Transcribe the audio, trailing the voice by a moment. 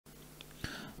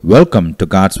Welcome to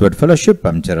God's Word Fellowship.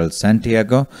 I'm Gerald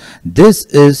Santiago. This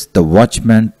is the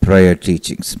Watchman Prayer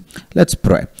Teachings. Let's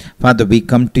pray. Father, we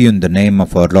come to you in the name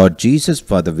of our Lord Jesus.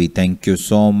 Father, we thank you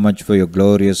so much for your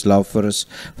glorious love for us.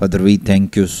 Father, we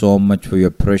thank you so much for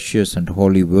your precious and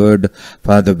holy word.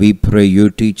 Father, we pray you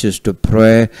teach us to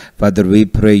pray. Father, we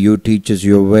pray you teach us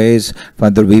your ways.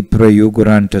 Father, we pray you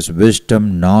grant us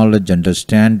wisdom, knowledge,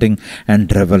 understanding,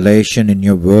 and revelation in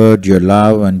your word, your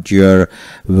love, and your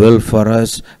will for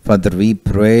us. Father, we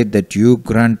pray that you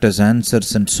grant us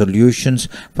answers and solutions.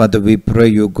 Father, we pray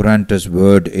you grant us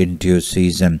word in due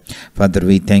season. Father,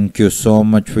 we thank you so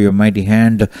much for your mighty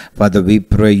hand. Father, we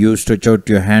pray you stretch out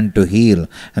your hand to heal,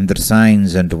 and the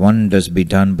signs and wonders be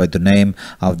done by the name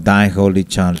of thy holy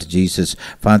child Jesus.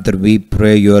 Father, we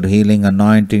pray your healing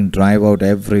anointing drive out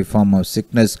every form of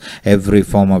sickness, every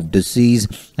form of disease.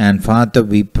 And Father,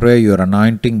 we pray your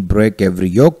anointing break every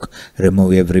yoke,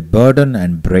 remove every burden,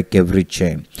 and break every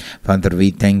chain. Father, we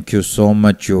thank you so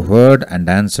much you heard and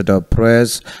answered our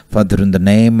prayers. Father, in the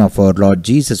name of our Lord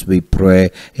Jesus we pray.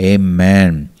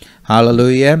 Amen.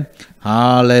 Hallelujah.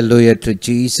 Hallelujah to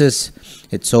Jesus.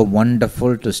 It's so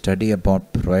wonderful to study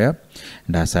about prayer.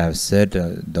 And as I have said,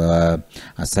 the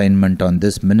assignment on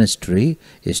this ministry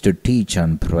is to teach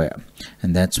on prayer.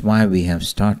 And that's why we have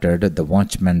started the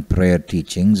Watchman Prayer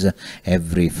Teachings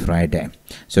every Friday.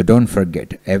 So don't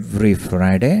forget, every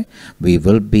Friday we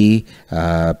will be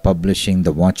publishing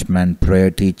the Watchman Prayer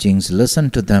Teachings. Listen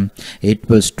to them. It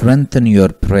will strengthen your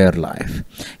prayer life.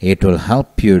 It will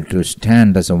help you to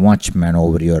stand as a watchman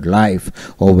over your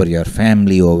life, over your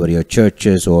family, over your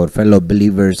churches, over fellow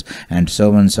believers and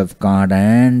servants of God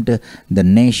and the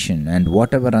nation, and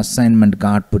whatever assignment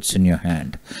God puts in your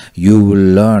hand. You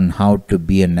will learn how to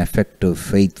be an effective,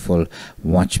 faithful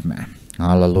watchman.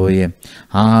 Hallelujah.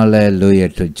 Hallelujah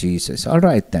to Jesus. All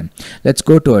right then, let's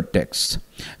go to our text.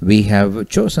 We have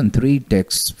chosen 3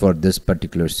 texts for this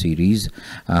particular series.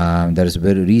 There is a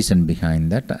very reason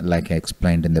behind that, like I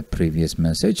explained in the previous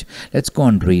message. Let's go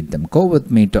and read them. Go with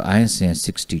me to Isaiah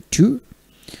 62.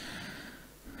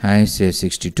 Isaiah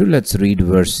 62, let's read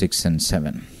verse 6 and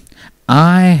 7.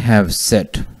 I have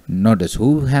set, notice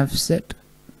who have set?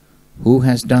 Who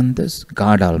has done this?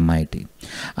 God Almighty.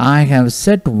 I have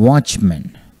set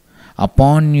watchmen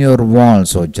upon your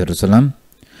walls, O Jerusalem,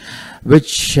 which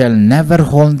shall never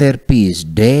hold their peace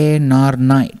day nor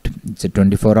night. It's a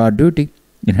 24-hour duty.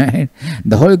 Right?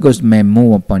 The Holy Ghost may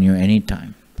move upon you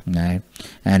anytime. Right?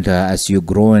 And as you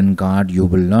grow in God, you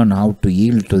will learn how to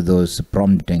yield to those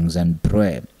promptings and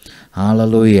pray.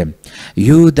 Hallelujah.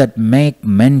 You that make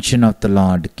mention of the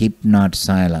Lord, keep not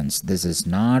silence. This is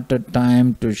not a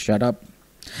time to shut up.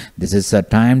 This is a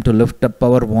time to lift up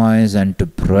our voice and to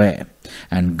pray.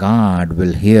 And God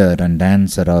will hear and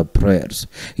answer our prayers.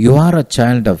 You are a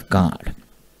child of God.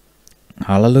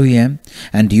 Hallelujah.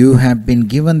 And you have been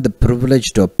given the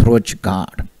privilege to approach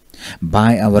God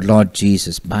by our Lord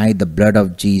Jesus, by the blood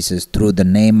of Jesus, through the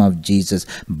name of Jesus,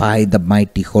 by the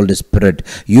mighty Holy Spirit.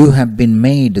 You have been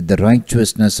made the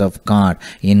righteousness of God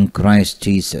in Christ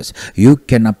Jesus. You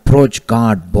can approach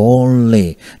God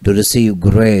boldly to receive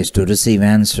grace, to receive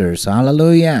answers.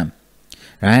 Hallelujah.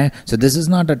 Right? So this is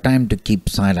not a time to keep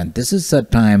silent. This is a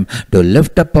time to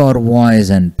lift up our voice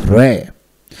and pray.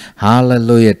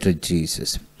 Hallelujah to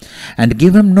Jesus. And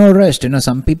give him no rest.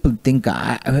 Some people think,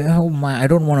 I don't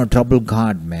want to trouble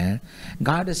God, man.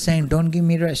 God is saying, don't give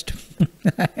me rest.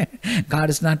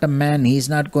 God is not a man. He's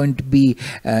not going to be,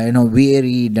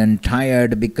 wearied and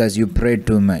tired because you prayed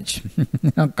too much.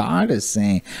 God is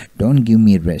saying, don't give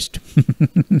me rest.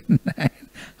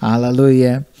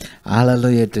 Hallelujah.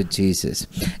 Hallelujah to Jesus.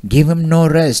 Give him no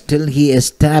rest till he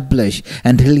establish,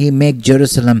 until he make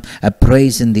Jerusalem a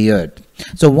praise in the earth.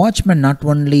 So watchmen not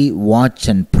only watch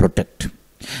and protect,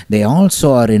 they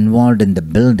also are involved in the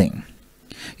building.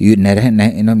 Here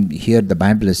the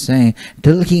Bible is saying,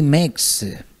 till he makes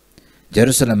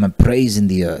Jerusalem a praise in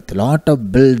the earth. A lot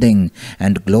of building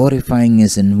and glorifying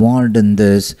is involved in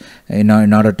this, in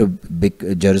order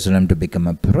to Jerusalem to become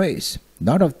a praise. A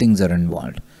lot of things are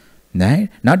involved. Right?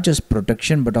 Not just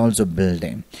protection, but also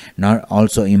building, not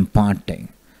also imparting.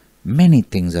 Many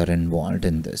things are involved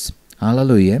in this.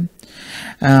 Hallelujah.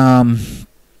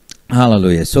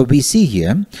 Hallelujah. So we see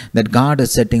here that God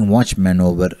is setting watchmen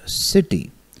over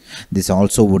city. This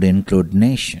also would include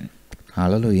nation.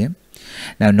 Hallelujah.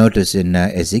 Now notice in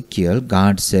Ezekiel,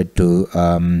 God said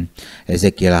to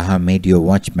Ezekiel, I have made you a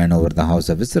watchman over the house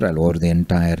of Israel, over the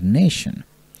entire nation.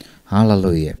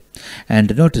 Hallelujah.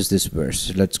 And notice this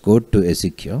verse. Let's go to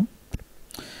Ezekiel.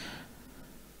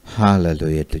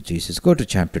 Hallelujah to Jesus. Go to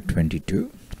chapter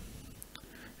 22.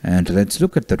 And let's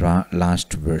look at the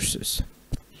last verses.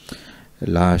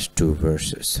 last two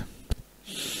verses.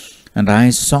 And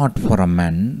I sought for a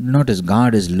man. Notice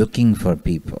God is looking for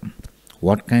people.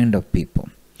 What kind of people?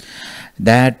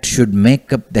 That should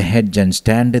make up the hedge and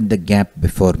stand in the gap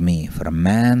before me. For a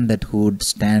man that would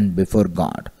stand before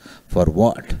God. For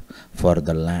what? For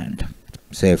the land.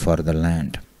 Say, for the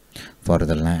land. For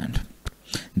the land.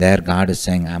 There God is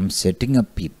saying, I'm setting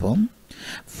up people,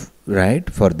 right,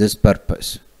 for this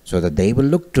purpose. So that they will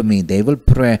look to me, they will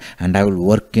pray, and I will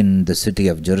work in the city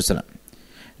of Jerusalem.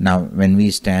 Now, when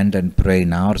we stand and pray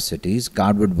in our cities,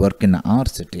 God would work in our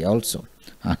city also.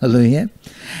 Hallelujah.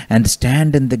 And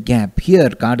stand in the gap. Here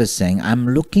God is saying, I'm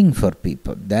looking for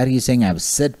people. There He is saying, I've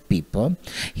set people.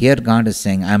 Here God is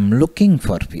saying, I'm looking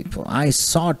for people. I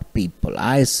sought people.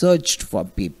 I searched for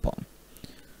people.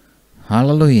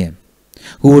 Hallelujah.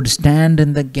 Who would stand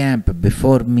in the gap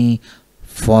before me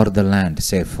for the land.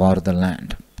 Say, for the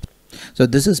land. So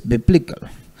this is biblical.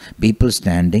 People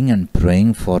standing and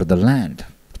praying for the land,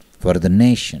 for the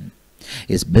nation,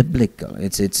 is biblical.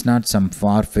 It's not some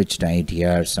far-fetched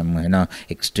idea or some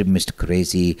extremist,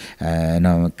 crazy,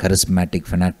 charismatic,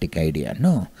 fanatic idea.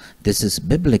 No, this is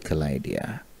biblical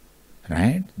idea,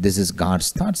 right? This is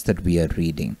God's thoughts that we are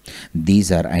reading.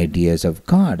 These are ideas of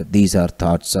God. These are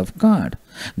thoughts of God.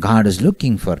 God is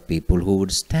looking for people who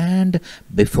would stand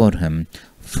before Him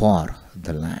for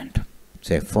the land.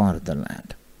 Say, for the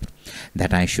land,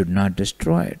 that I should not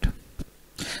destroy it.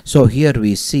 So here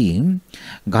we see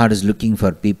God is looking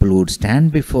for people who would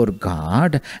stand before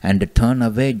God and turn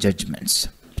away judgments.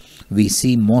 We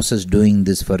see Moses doing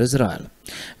this for Israel.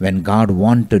 When God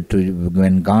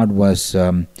was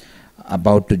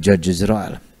about to judge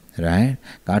Israel, right?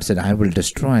 God said, I will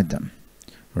destroy them,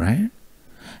 right?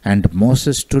 And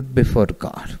Moses stood before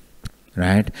God,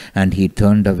 right? And he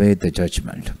turned away the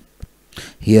judgment.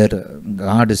 Here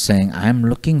God is saying, I am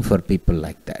looking for people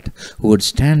like that, who would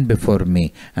stand before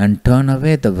me and turn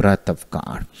away the wrath of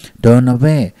God, turn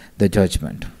away the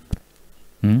judgment.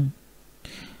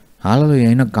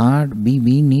 Hallelujah. God,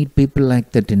 we need people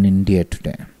like that in India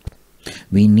today.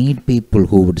 We need people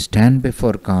who would stand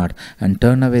before God and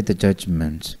turn away the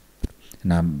judgments.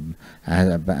 Now,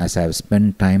 as I have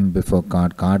spent time before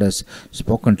God, God has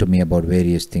spoken to me about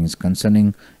various things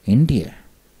concerning India,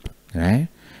 right?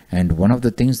 And one of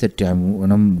the things that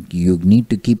you need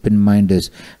to keep in mind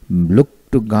is look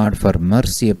to God for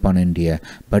mercy upon India,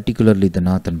 particularly the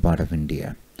northern part of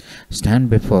India. Stand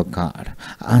before God.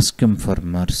 Ask Him for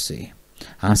mercy.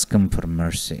 Ask Him for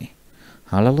mercy.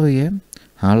 Hallelujah.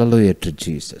 Hallelujah to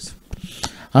Jesus.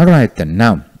 All right then.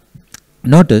 Now,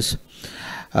 notice,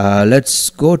 let's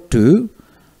go to,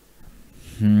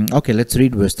 let's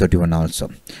read verse 31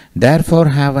 also. Therefore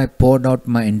have I poured out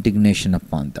my indignation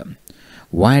upon them.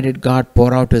 Why did God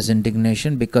pour out His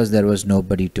indignation? Because there was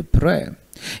nobody to pray.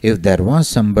 If there was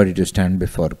somebody to stand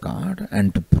before God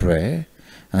and to pray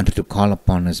and to call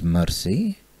upon His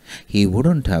mercy, He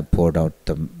wouldn't have poured out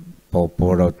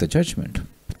the judgment.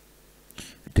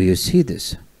 Do you see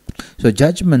this? So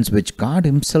judgments which God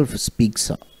Himself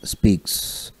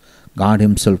speaks, God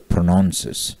Himself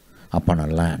pronounces upon a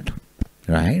land,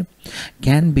 right,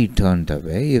 can be turned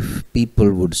away if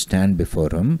people would stand before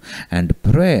Him and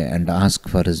pray and ask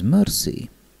for His mercy.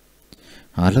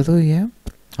 Hallelujah.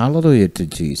 Hallelujah to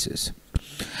Jesus.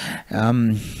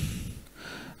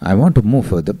 I want to move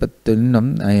further, but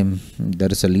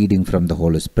there is a leading from the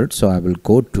Holy Spirit, so I will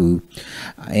go to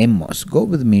Amos. Go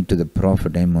with me to the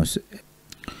prophet Amos.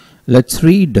 Let's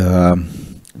read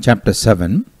chapter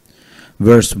 7,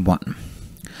 verse 1.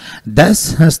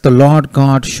 Thus has the Lord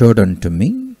God showed unto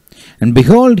me, and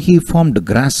behold, He formed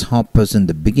grasshoppers in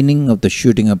the beginning of the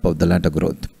shooting up of the latter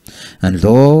growth. And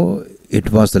lo,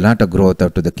 it was the latter growth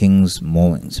after the king's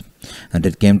mowings. And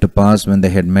it came to pass, when they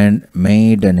had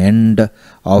made an end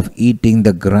of eating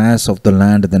the grass of the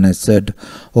land, then I said,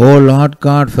 O Lord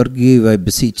God, forgive, I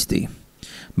beseech Thee.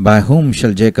 By whom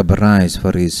shall Jacob arise,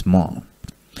 for he is small?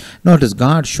 Notice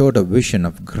God showed a vision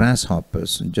of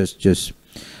grasshoppers, just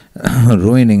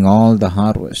ruining all the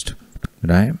harvest,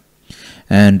 right?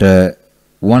 And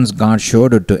once God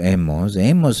showed it to Amos,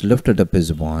 Amos lifted up his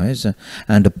voice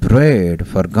and prayed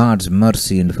for God's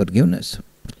mercy and forgiveness,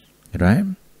 right?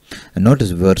 And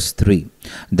notice verse 3.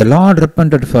 The Lord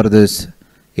repented for this,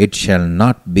 it shall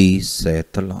not be,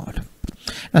 saith the Lord.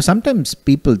 Now sometimes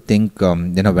people think,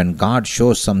 when God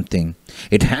shows something,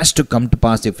 it has to come to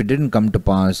pass. If it didn't come to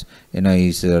pass,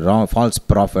 he's a false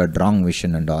prophet, wrong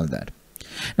vision and all that.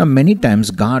 Now many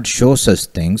times God shows us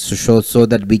things so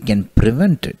that we can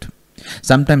prevent it.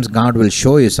 Sometimes God will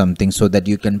show you something so that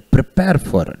you can prepare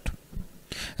for it.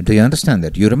 Do you understand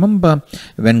that? You remember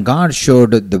when God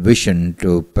showed the vision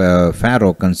to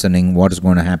Pharaoh concerning what is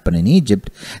going to happen in Egypt,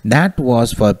 that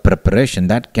was for preparation.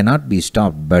 That cannot be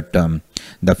stopped. But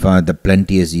the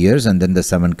plenteous years and then the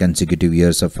 7 consecutive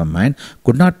years of famine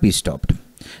could not be stopped.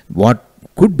 What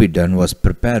could be done was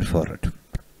prepare for it.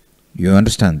 You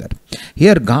understand that?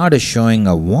 Here God is showing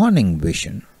a warning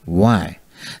vision. Why?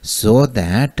 So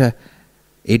that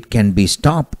it can be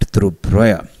stopped through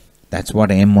prayer. That's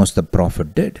what Amos the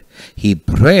prophet did. He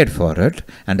prayed for it,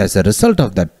 and as a result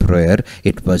of that prayer,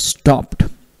 it was stopped.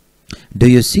 Do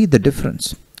you see the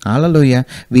difference? Hallelujah.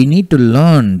 We need to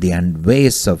learn the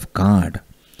ways of God.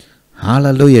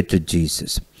 Hallelujah to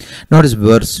Jesus. Notice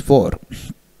verse 4.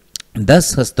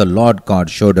 Thus has the Lord God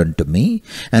showed unto me,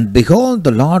 and behold,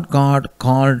 the Lord God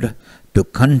called to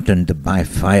content by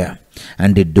fire,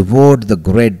 and it devoured the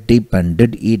great deep, and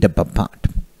did eat up a part.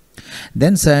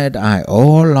 Then said I,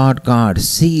 O Lord God,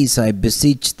 cease, I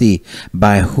beseech thee,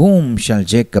 by whom shall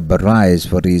Jacob arise,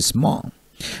 for he is small?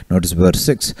 Notice verse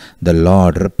 6, the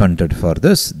Lord repented for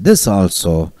this. This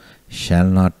also shall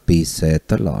not be, saith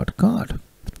the Lord God.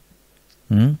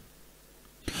 Do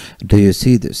you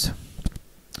see this?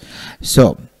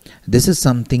 So, this is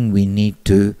something we need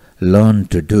to learn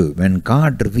to do. When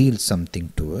God reveals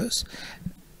something to us,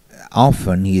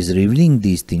 often He is revealing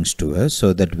these things to us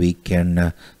so that we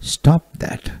can stop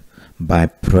that by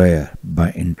prayer,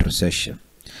 by intercession.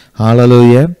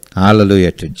 Hallelujah.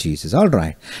 Hallelujah to Jesus. All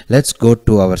right. Let's go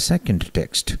to our second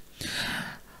text.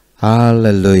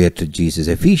 Hallelujah to Jesus.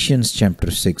 Ephesians chapter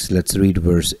 6. Let's read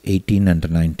verse 18 and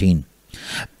 19.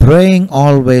 Praying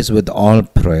always with all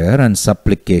prayer and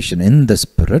supplication in the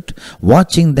Spirit,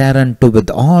 watching thereunto with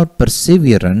all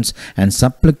perseverance and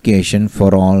supplication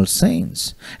for all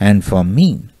saints and for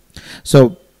me.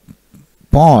 So,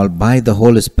 Paul, by the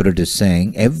Holy Spirit, is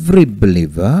saying every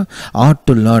believer ought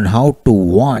to learn how to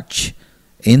watch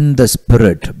in the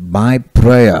Spirit by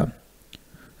prayer.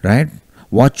 Right?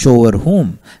 Watch over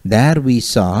whom? There we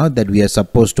saw that we are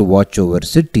supposed to watch over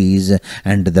cities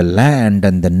and the land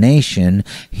and the nation.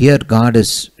 Here God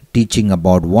is teaching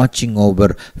about watching over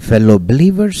fellow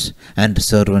believers and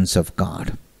servants of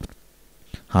God.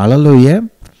 Hallelujah.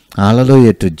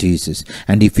 Hallelujah to Jesus.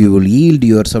 And if you will yield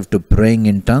yourself to praying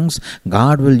in tongues,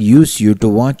 God will use you to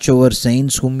watch over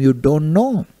saints whom you don't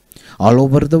know. All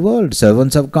over the world.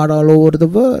 Servants of God all over the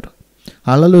world.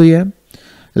 Hallelujah.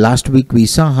 Last week we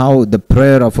saw how the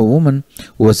prayer of a woman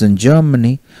who was in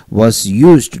Germany was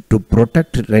used to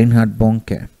protect Reinhard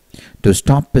Bonke, to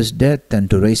stop his death and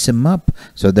to raise him up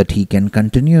so that he can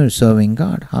continue serving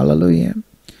God. Hallelujah.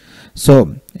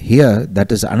 So here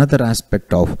that is another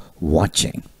aspect of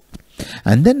watching.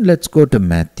 And then let's go to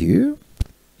Matthew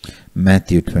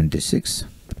 26.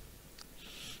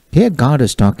 Here God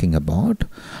is talking about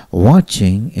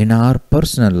watching in our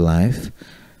personal life.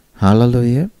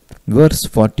 Hallelujah. Verse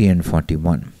 40 and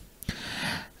 41.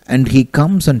 And he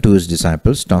comes unto his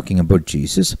disciples, talking about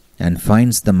Jesus, and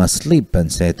finds them asleep,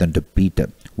 and saith unto Peter,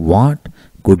 What?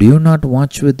 Could you not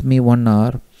watch with me 1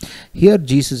 hour? Here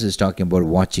Jesus is talking about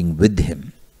watching with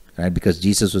him, right? Because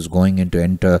Jesus was going to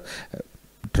enter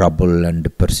trouble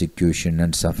and persecution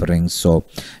and suffering. So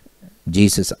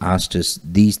Jesus asked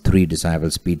these 3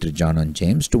 disciples, Peter, John, and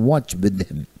James, to watch with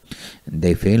him. And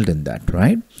they failed in that,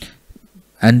 right?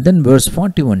 And then verse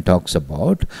 41 talks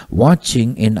about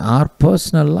watching in our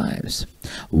personal lives.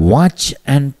 Watch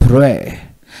and pray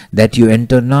that you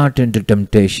enter not into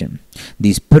temptation.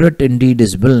 The spirit indeed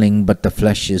is willing, but the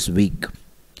flesh is weak.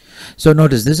 So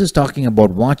notice this is talking about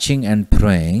watching and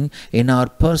praying in our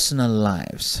personal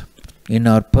lives. In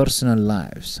our personal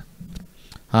lives.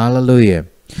 Hallelujah.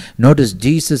 Notice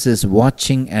Jesus is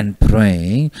watching and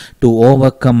praying to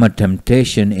overcome a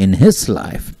temptation in his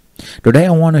life. Today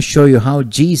I want to show you how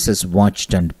Jesus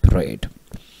watched and prayed.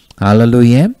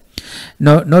 Hallelujah.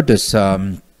 Now notice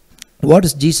what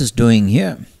is Jesus doing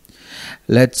here?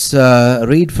 Let's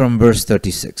read from verse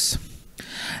 36.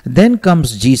 Then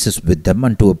comes Jesus with them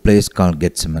unto a place called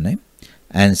Gethsemane,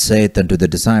 and saith unto the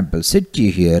disciples, Sit ye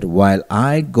here while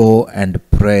I go and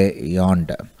pray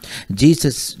yonder.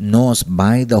 Jesus knows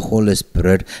by the Holy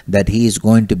Spirit that he is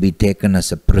going to be taken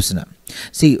as a prisoner.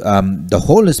 See, the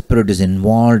Holy Spirit is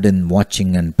involved in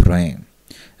watching and praying,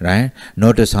 right?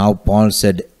 Notice how Paul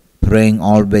said, praying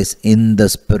always in the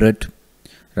Spirit,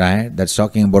 right? That's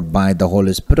talking about by the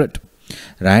Holy Spirit,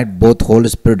 right? Both Holy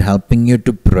Spirit helping you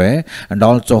to pray and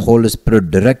also Holy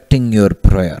Spirit directing your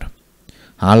prayer.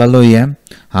 Hallelujah.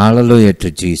 Hallelujah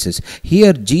to Jesus.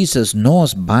 Here Jesus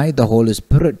knows by the Holy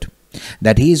Spirit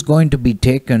that he is going to be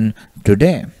taken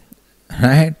today,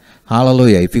 right?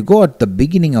 Hallelujah. If you go at the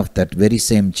beginning of that very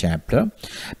same chapter,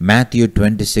 Matthew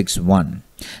 26:1,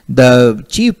 the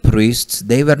chief priests,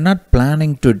 they were not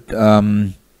planning to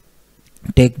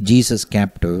take Jesus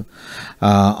captive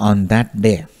on that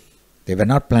day. They were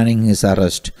not planning his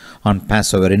arrest on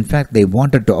Passover. In fact, they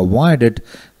wanted to avoid it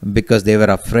because they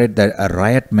were afraid that a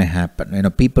riot may happen.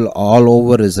 People all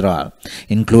over Israel,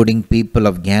 including people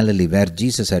of Galilee, where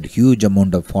Jesus had huge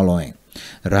amount of following,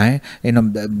 right?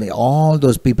 All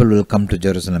those people will come to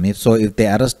Jerusalem. If they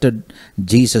arrested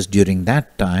Jesus during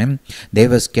that time, they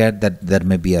were scared that there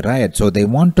may be a riot. So they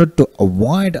wanted to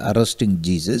avoid arresting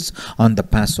Jesus on the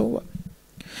Passover.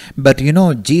 But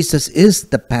Jesus is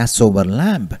the Passover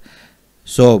lamb.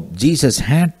 So Jesus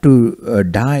had to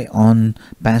die on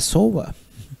Passover.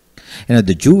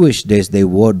 The Jewish days, they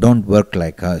don't work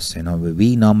like us.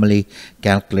 We normally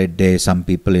calculate days. Some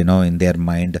people, in their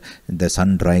mind, the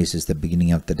sunrise is the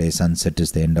beginning of the day, sunset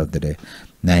is the end of the day.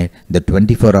 Now, the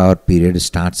 24-hour period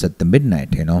starts at the midnight.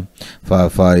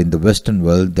 For in the Western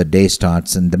world, the day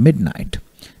starts in the midnight,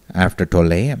 after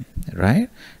 12 a.m., right?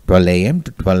 12 a.m.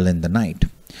 to 12 in the night.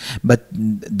 But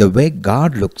the way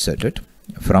God looks at it,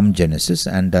 from Genesis,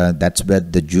 and that's where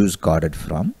the Jews got it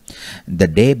from, the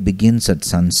day begins at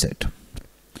sunset,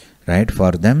 right?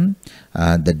 For them,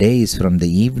 the day is from the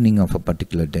evening of a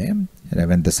particular day,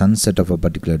 when the sunset of a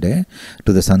particular day,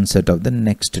 to the sunset of the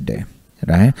next day,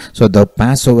 right? So the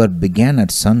Passover began at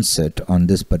sunset on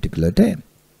this particular day.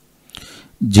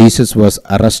 Jesus was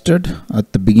arrested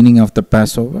at the beginning of the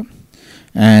Passover,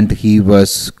 and he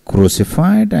was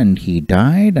crucified, and he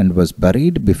died and was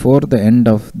buried before the end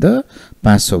of the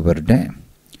Passover day.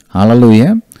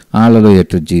 Hallelujah. Hallelujah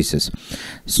to Jesus.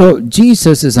 So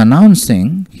Jesus is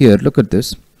announcing here, look at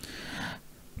this.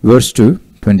 Verse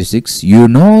 2:26. You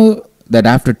know that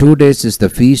after 2 days is the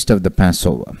feast of the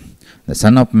Passover. The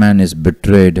Son of Man is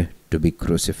betrayed to be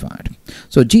crucified.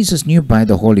 So Jesus knew by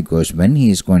the Holy Ghost when he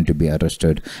is going to be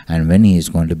arrested and when he is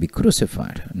going to be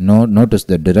crucified. Notice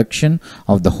the direction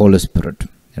of the Holy Spirit,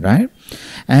 right?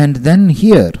 And then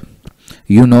here,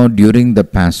 during the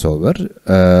Passover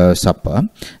supper,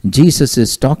 Jesus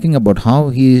is talking about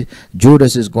how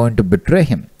Judas is going to betray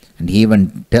him. And he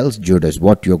even tells Judas,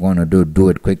 what you're going to do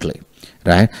it quickly.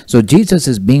 Right? So Jesus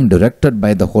is being directed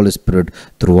by the Holy Spirit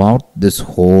throughout this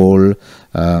whole,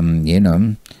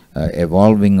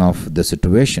 evolving of the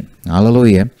situation.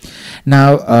 Hallelujah. Now,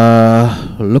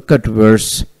 look at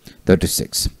verse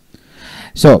 36.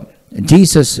 So,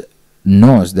 Jesus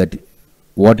knows that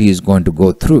what he is going to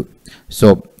go through.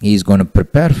 So, he is going to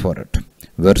prepare for it.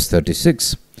 Verse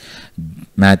 36.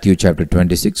 Matthew chapter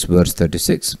 26, verse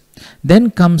 36.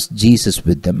 Then comes Jesus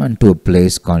with them unto a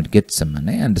place called Gethsemane,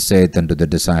 and saith unto the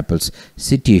disciples,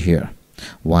 Sit ye here,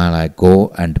 while I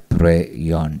go and pray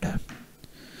yonder.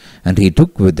 And he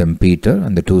took with them Peter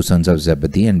and the 2 sons of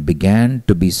Zebedee, and began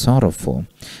to be sorrowful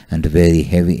and very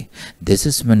heavy. This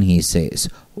is when he says,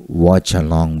 Watch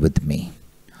along with me.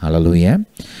 Hallelujah.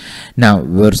 Now,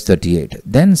 verse 38.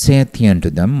 Then saith he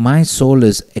unto them, My soul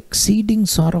is exceeding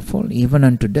sorrowful, even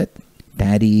unto death.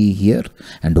 Tarry ye here,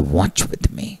 and watch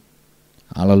with me.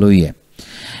 Hallelujah.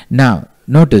 Now,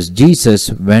 notice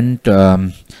Jesus went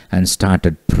and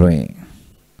started praying.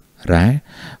 Right?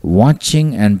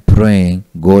 Watching and praying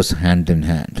goes hand in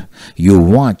hand. You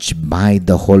watch by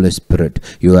the Holy Spirit.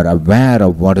 You are aware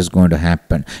of what is going to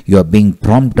happen. You are being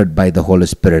prompted by the Holy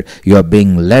Spirit. You are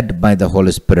being led by the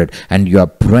Holy Spirit. And you are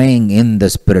praying in the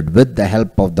Spirit with the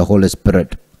help of the Holy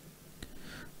Spirit.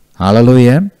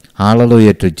 Hallelujah.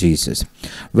 Hallelujah to Jesus.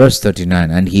 Verse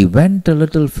 39. And he went a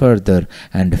little further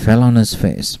and fell on his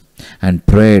face and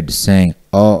prayed, saying,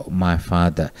 O my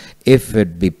Father, if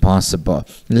it be possible,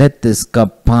 let this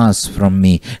cup pass from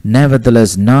me.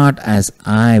 Nevertheless, not as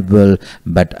I will,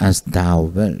 but as thou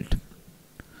wilt.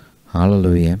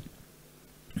 Hallelujah.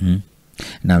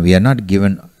 Now, we are not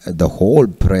given the whole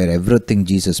prayer, everything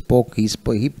Jesus spoke.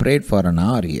 He prayed for an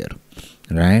hour here,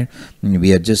 right?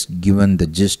 We are just given the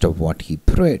gist of what he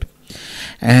prayed.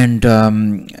 And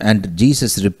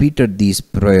Jesus repeated these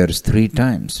prayers 3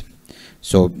 times.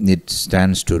 So it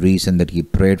stands to reason that he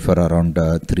prayed for around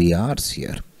 3 hours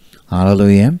here.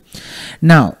 Hallelujah.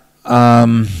 Now,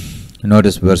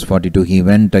 notice verse 42. He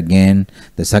went again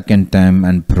the second time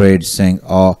and prayed, saying,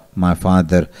 O my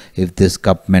Father, if this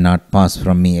cup may not pass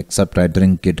from me, except I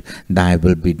drink it, thy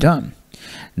will be done.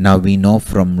 Now we know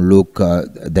from Luke,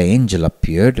 the angel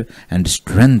appeared and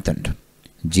strengthened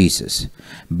Jesus.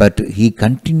 But he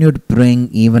continued praying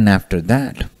even after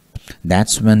that.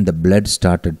 That's when the blood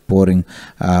started pouring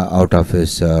out of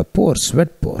his pores,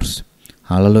 sweat pores.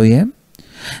 Hallelujah.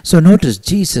 So notice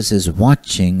Jesus is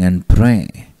watching and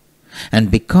praying.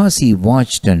 And because he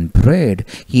watched and prayed,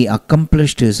 he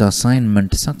accomplished his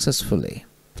assignment successfully.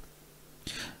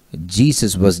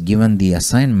 Jesus was given the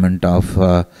assignment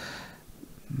of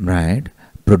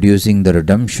producing the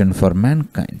redemption for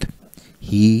mankind.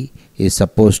 He is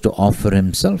supposed to offer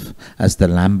himself as the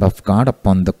Lamb of God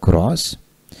upon the cross.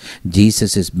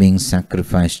 Jesus is being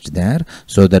sacrificed there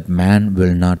so that man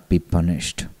will not be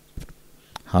punished.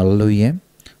 Hallelujah.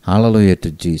 Hallelujah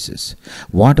to Jesus.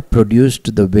 What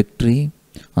produced the victory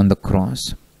on the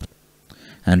cross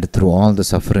and through all the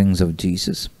sufferings of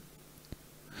Jesus?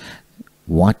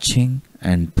 Watching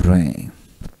and praying.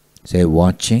 Say,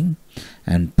 watching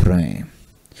and praying.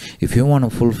 If you want to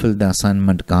fulfill the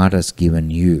assignment God has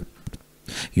given you,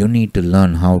 you need to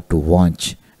learn how to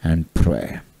watch and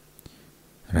pray.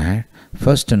 Right?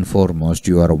 First and foremost,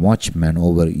 you are a watchman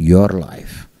over your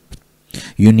life.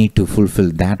 You need to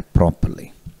fulfill that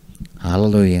properly.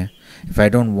 Hallelujah. If I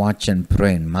don't watch and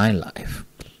pray in my life,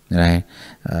 right,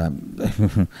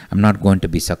 I'm not going to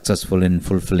be successful in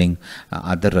fulfilling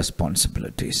other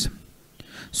responsibilities.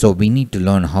 So we need to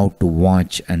learn how to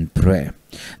watch and pray.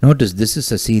 Notice this is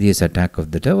a serious attack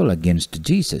of the devil against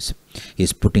Jesus. He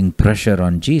is putting pressure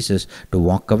on Jesus to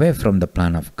walk away from the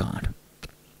plan of God.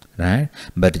 Right?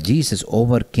 But Jesus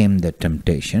overcame the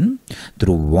temptation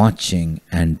through watching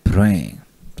and praying.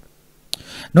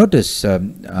 Notice,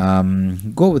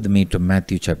 go with me to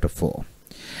Matthew chapter 4.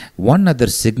 One other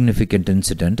significant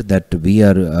incident that we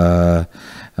are,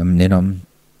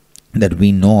 that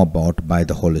we know about by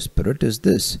the Holy Spirit is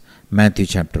this. Matthew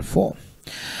chapter 4.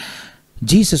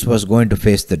 Jesus was going to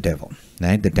face the devil,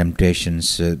 right? The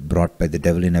temptations brought by the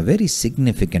devil in a very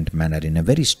significant manner, in a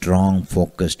very strong,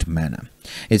 focused manner.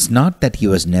 It's not that he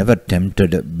was never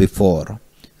tempted before,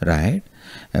 right?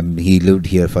 He lived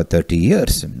here for 30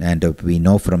 years, and we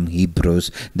know from Hebrews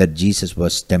that Jesus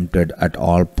was tempted at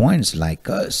all points like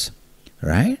us,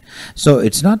 right? So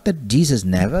it's not that Jesus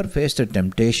never faced a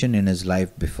temptation in his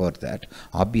life before that.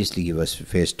 Obviously he was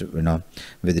faced,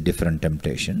 with different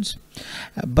temptations.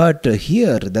 But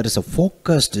here there is a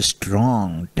focused,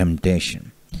 strong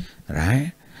temptation,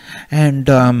 right? And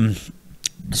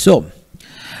so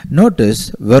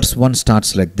notice verse 1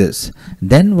 starts like this.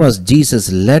 Then was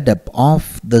Jesus led up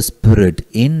of the Spirit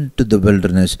into the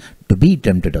wilderness to be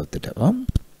tempted of the devil.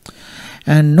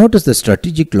 And notice the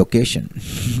strategic location.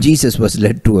 Jesus was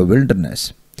led to a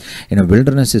wilderness.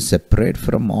 Wilderness is separate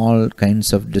from all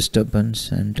kinds of disturbance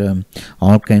and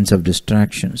all kinds of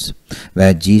distractions,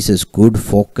 where Jesus could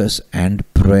focus and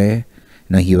pray.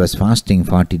 He was fasting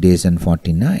 40 days and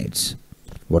 40 nights.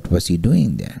 What was he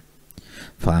doing there?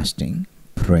 Fasting,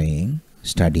 praying,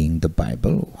 studying the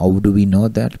Bible. How do we know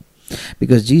that?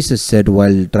 Because Jesus said,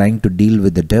 while trying to deal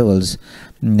with the devils,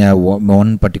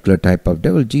 one particular type of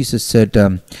devil, Jesus said,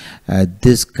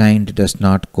 this kind does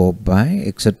not go by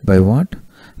except by what?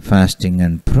 Fasting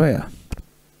and prayer.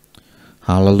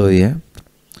 Hallelujah.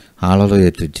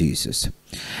 Hallelujah to Jesus.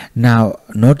 Now,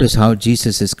 notice how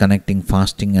Jesus is connecting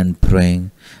fasting and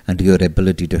praying and your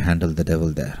ability to handle the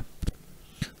devil there.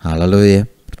 Hallelujah.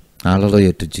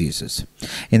 Hallelujah to Jesus.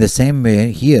 In the same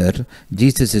way, here,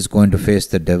 Jesus is going to face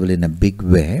the devil in a big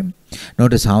way.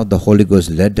 Notice how the Holy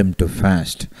Ghost led him to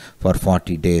fast for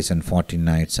 40 days and 40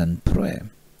 nights and pray.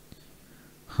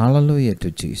 Hallelujah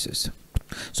to Jesus.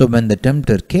 So when the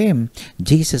tempter came,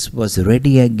 Jesus was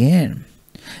ready again.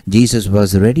 Jesus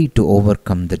was ready to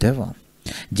overcome the devil.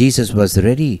 Jesus was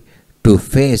ready to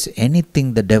face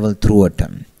anything the devil threw at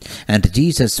him. And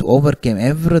Jesus overcame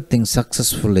everything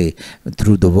successfully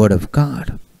through the Word of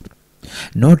God.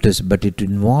 Notice, but it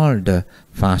involved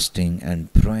fasting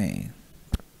and praying.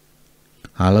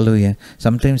 Hallelujah.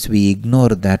 Sometimes we ignore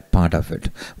that part of it.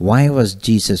 Why was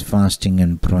Jesus fasting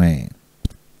and praying?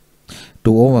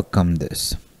 To overcome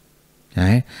this.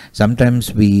 Right?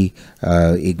 Sometimes we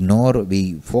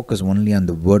we focus only on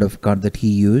the Word of God that he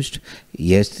used.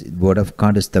 Yes, the Word of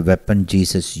God is the weapon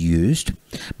Jesus used,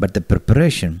 but the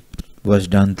preparation was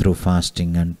done through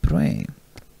fasting and praying.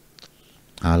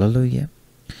 Hallelujah.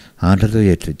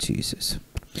 Hallelujah to Jesus.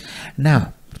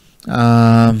 Now,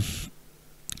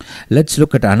 let's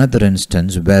look at another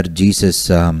instance where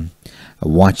Jesus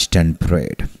watched and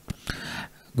prayed.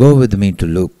 Go with me to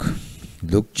Luke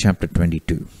chapter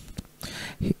 22.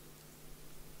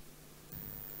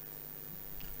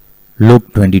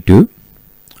 Luke 22,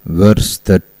 verse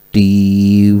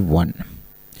 31.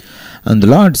 And the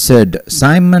Lord said,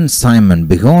 Simon, Simon,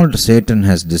 behold, Satan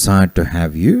has desired to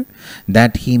have you,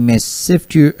 that he may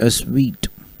sift you as wheat.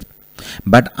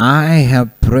 But I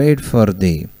have prayed for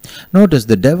thee. Notice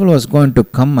the devil was going to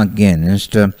come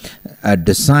against a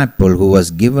disciple who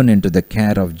was given into the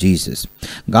care of Jesus.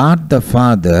 God the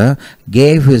Father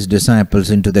gave his disciples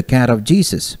into the care of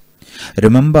Jesus.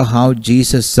 Remember how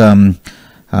Jesus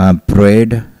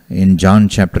prayed in John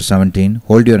chapter 17?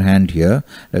 Hold your hand here.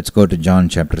 Let's go to John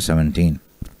chapter 17.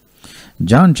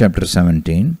 John chapter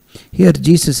 17. Here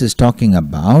Jesus is talking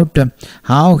about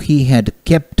how he had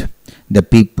kept the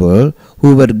people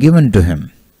who were given to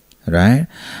him. Right?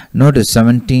 Notice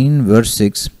 17 verse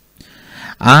 6.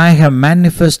 I have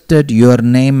manifested your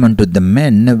name unto the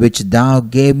men which thou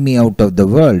gave me out of the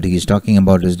world. He is talking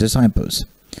about his disciples.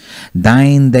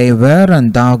 Thine they were,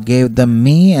 and thou gave them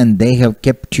me, and they have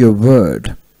kept your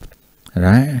word.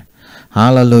 Right?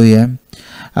 Hallelujah.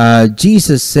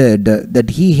 Jesus said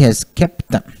that he has kept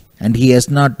them, and he has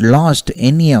not lost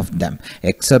any of them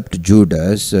except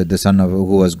Judas, the son of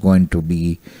who was going to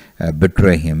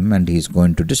betray him, and he is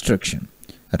going to destruction.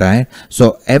 Right?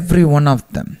 So every one of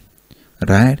them,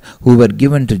 right, who were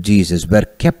given to Jesus were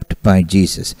kept by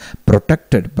Jesus,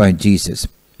 protected by Jesus.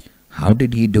 How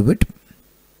did he do it?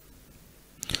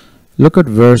 Look at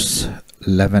verse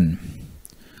 11.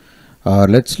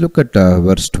 Let's look at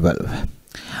verse 12.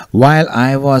 While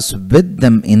I was with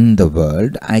them in the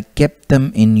world, I kept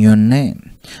them in your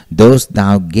name. Those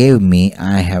thou gave me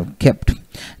I have kept.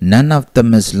 None of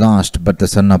them is lost but the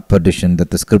son of perdition,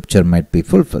 that the scripture might be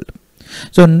fulfilled.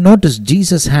 So notice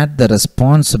Jesus had the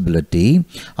responsibility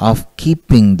of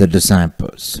keeping the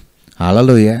disciples.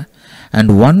 Hallelujah.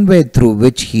 And one way through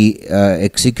which he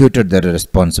executed the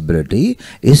responsibility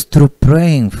is through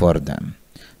praying for them.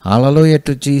 Hallelujah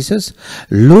to Jesus.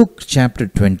 Luke chapter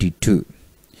 22.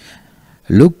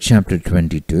 Luke chapter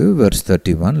 22 verse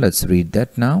 31. Let's read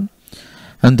that now.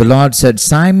 And the Lord said,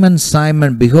 Simon,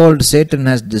 Simon, behold, Satan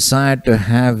has desired to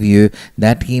have you,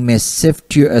 that he may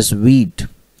sift you as wheat.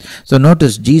 So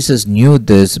notice Jesus knew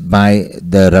this by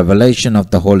the revelation of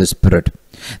the Holy Spirit.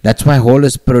 That's why Holy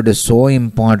Spirit is so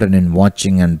important in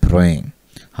watching and praying.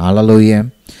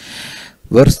 Hallelujah.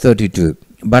 Verse 32.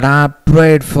 But I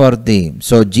prayed for thee.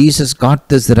 So Jesus got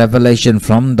this revelation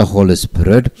from the Holy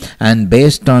Spirit, and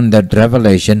based on that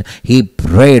revelation, he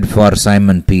prayed for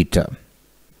Simon Peter,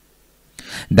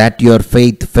 that your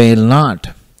faith fail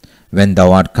not. When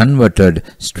thou art converted,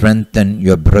 strengthen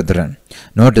your brethren.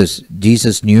 Notice,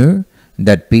 Jesus knew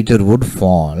that Peter would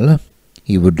fall.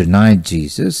 He would deny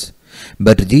Jesus.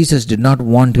 But Jesus did not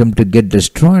want him to get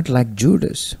destroyed like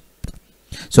Judas.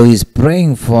 So he's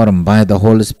praying for him by the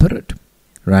Holy Spirit.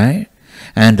 Right?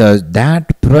 And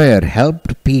that prayer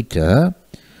helped Peter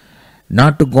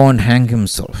not to go and hang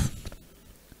himself.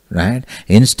 Right?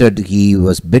 Instead, he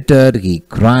was bitter, he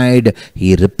cried,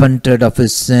 he repented of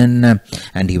his sin,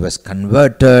 and he was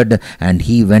converted, and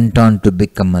he went on to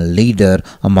become a leader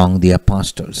among the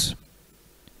apostles.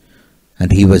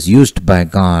 And he was used by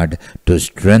God to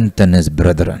strengthen his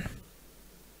brethren.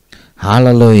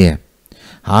 Hallelujah.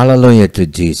 Hallelujah to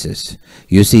Jesus.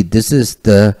 You see, this is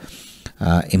the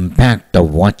impact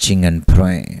of watching and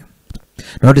praying.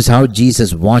 Notice how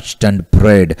Jesus watched and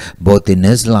prayed both in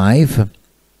his life,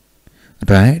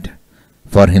 right,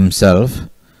 for himself,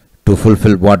 to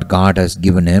fulfill what God has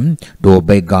given him, to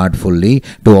obey God fully,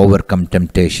 to overcome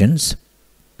temptations.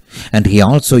 And he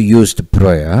also used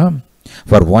prayer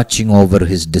for watching over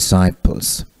his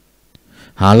disciples.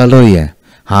 Hallelujah.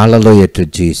 Hallelujah to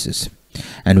Jesus.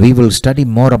 And we will study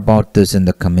more about this in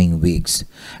the coming weeks.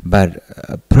 But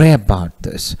pray about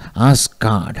this. Ask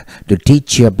God to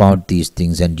teach you about these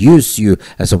things and use you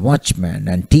as a watchman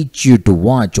and teach you to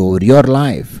watch over your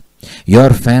life, your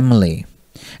family,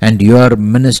 and your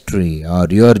ministry or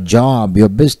your job, your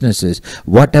businesses,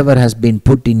 whatever has been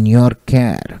put in your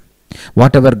care,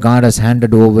 whatever God has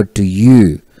handed over to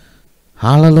you.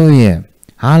 Hallelujah.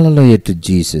 Hallelujah to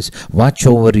Jesus. Watch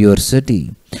over your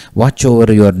city. Watch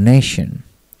over your nation.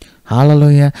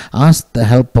 Hallelujah. Ask the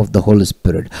help of the Holy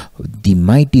Spirit. The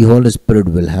mighty Holy Spirit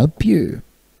will help you.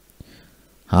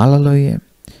 Hallelujah.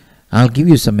 I'll give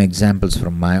you some examples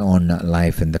from my own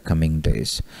life in the coming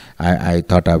days. I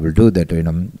thought I will do that,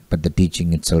 but the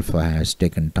teaching itself has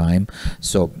taken time.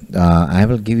 So I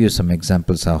will give you some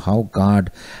examples of how God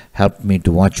helped me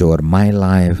to watch over my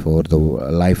life, or the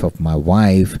life of my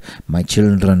wife, my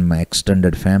children, my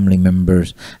extended family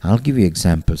members. I'll give you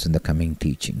examples in the coming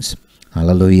teachings.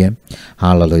 Hallelujah.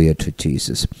 Hallelujah to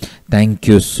Jesus. Thank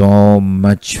you so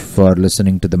much for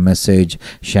listening to the message.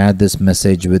 Share this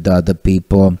message with other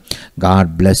people.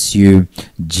 God bless you.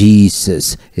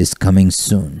 Jesus is coming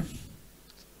soon.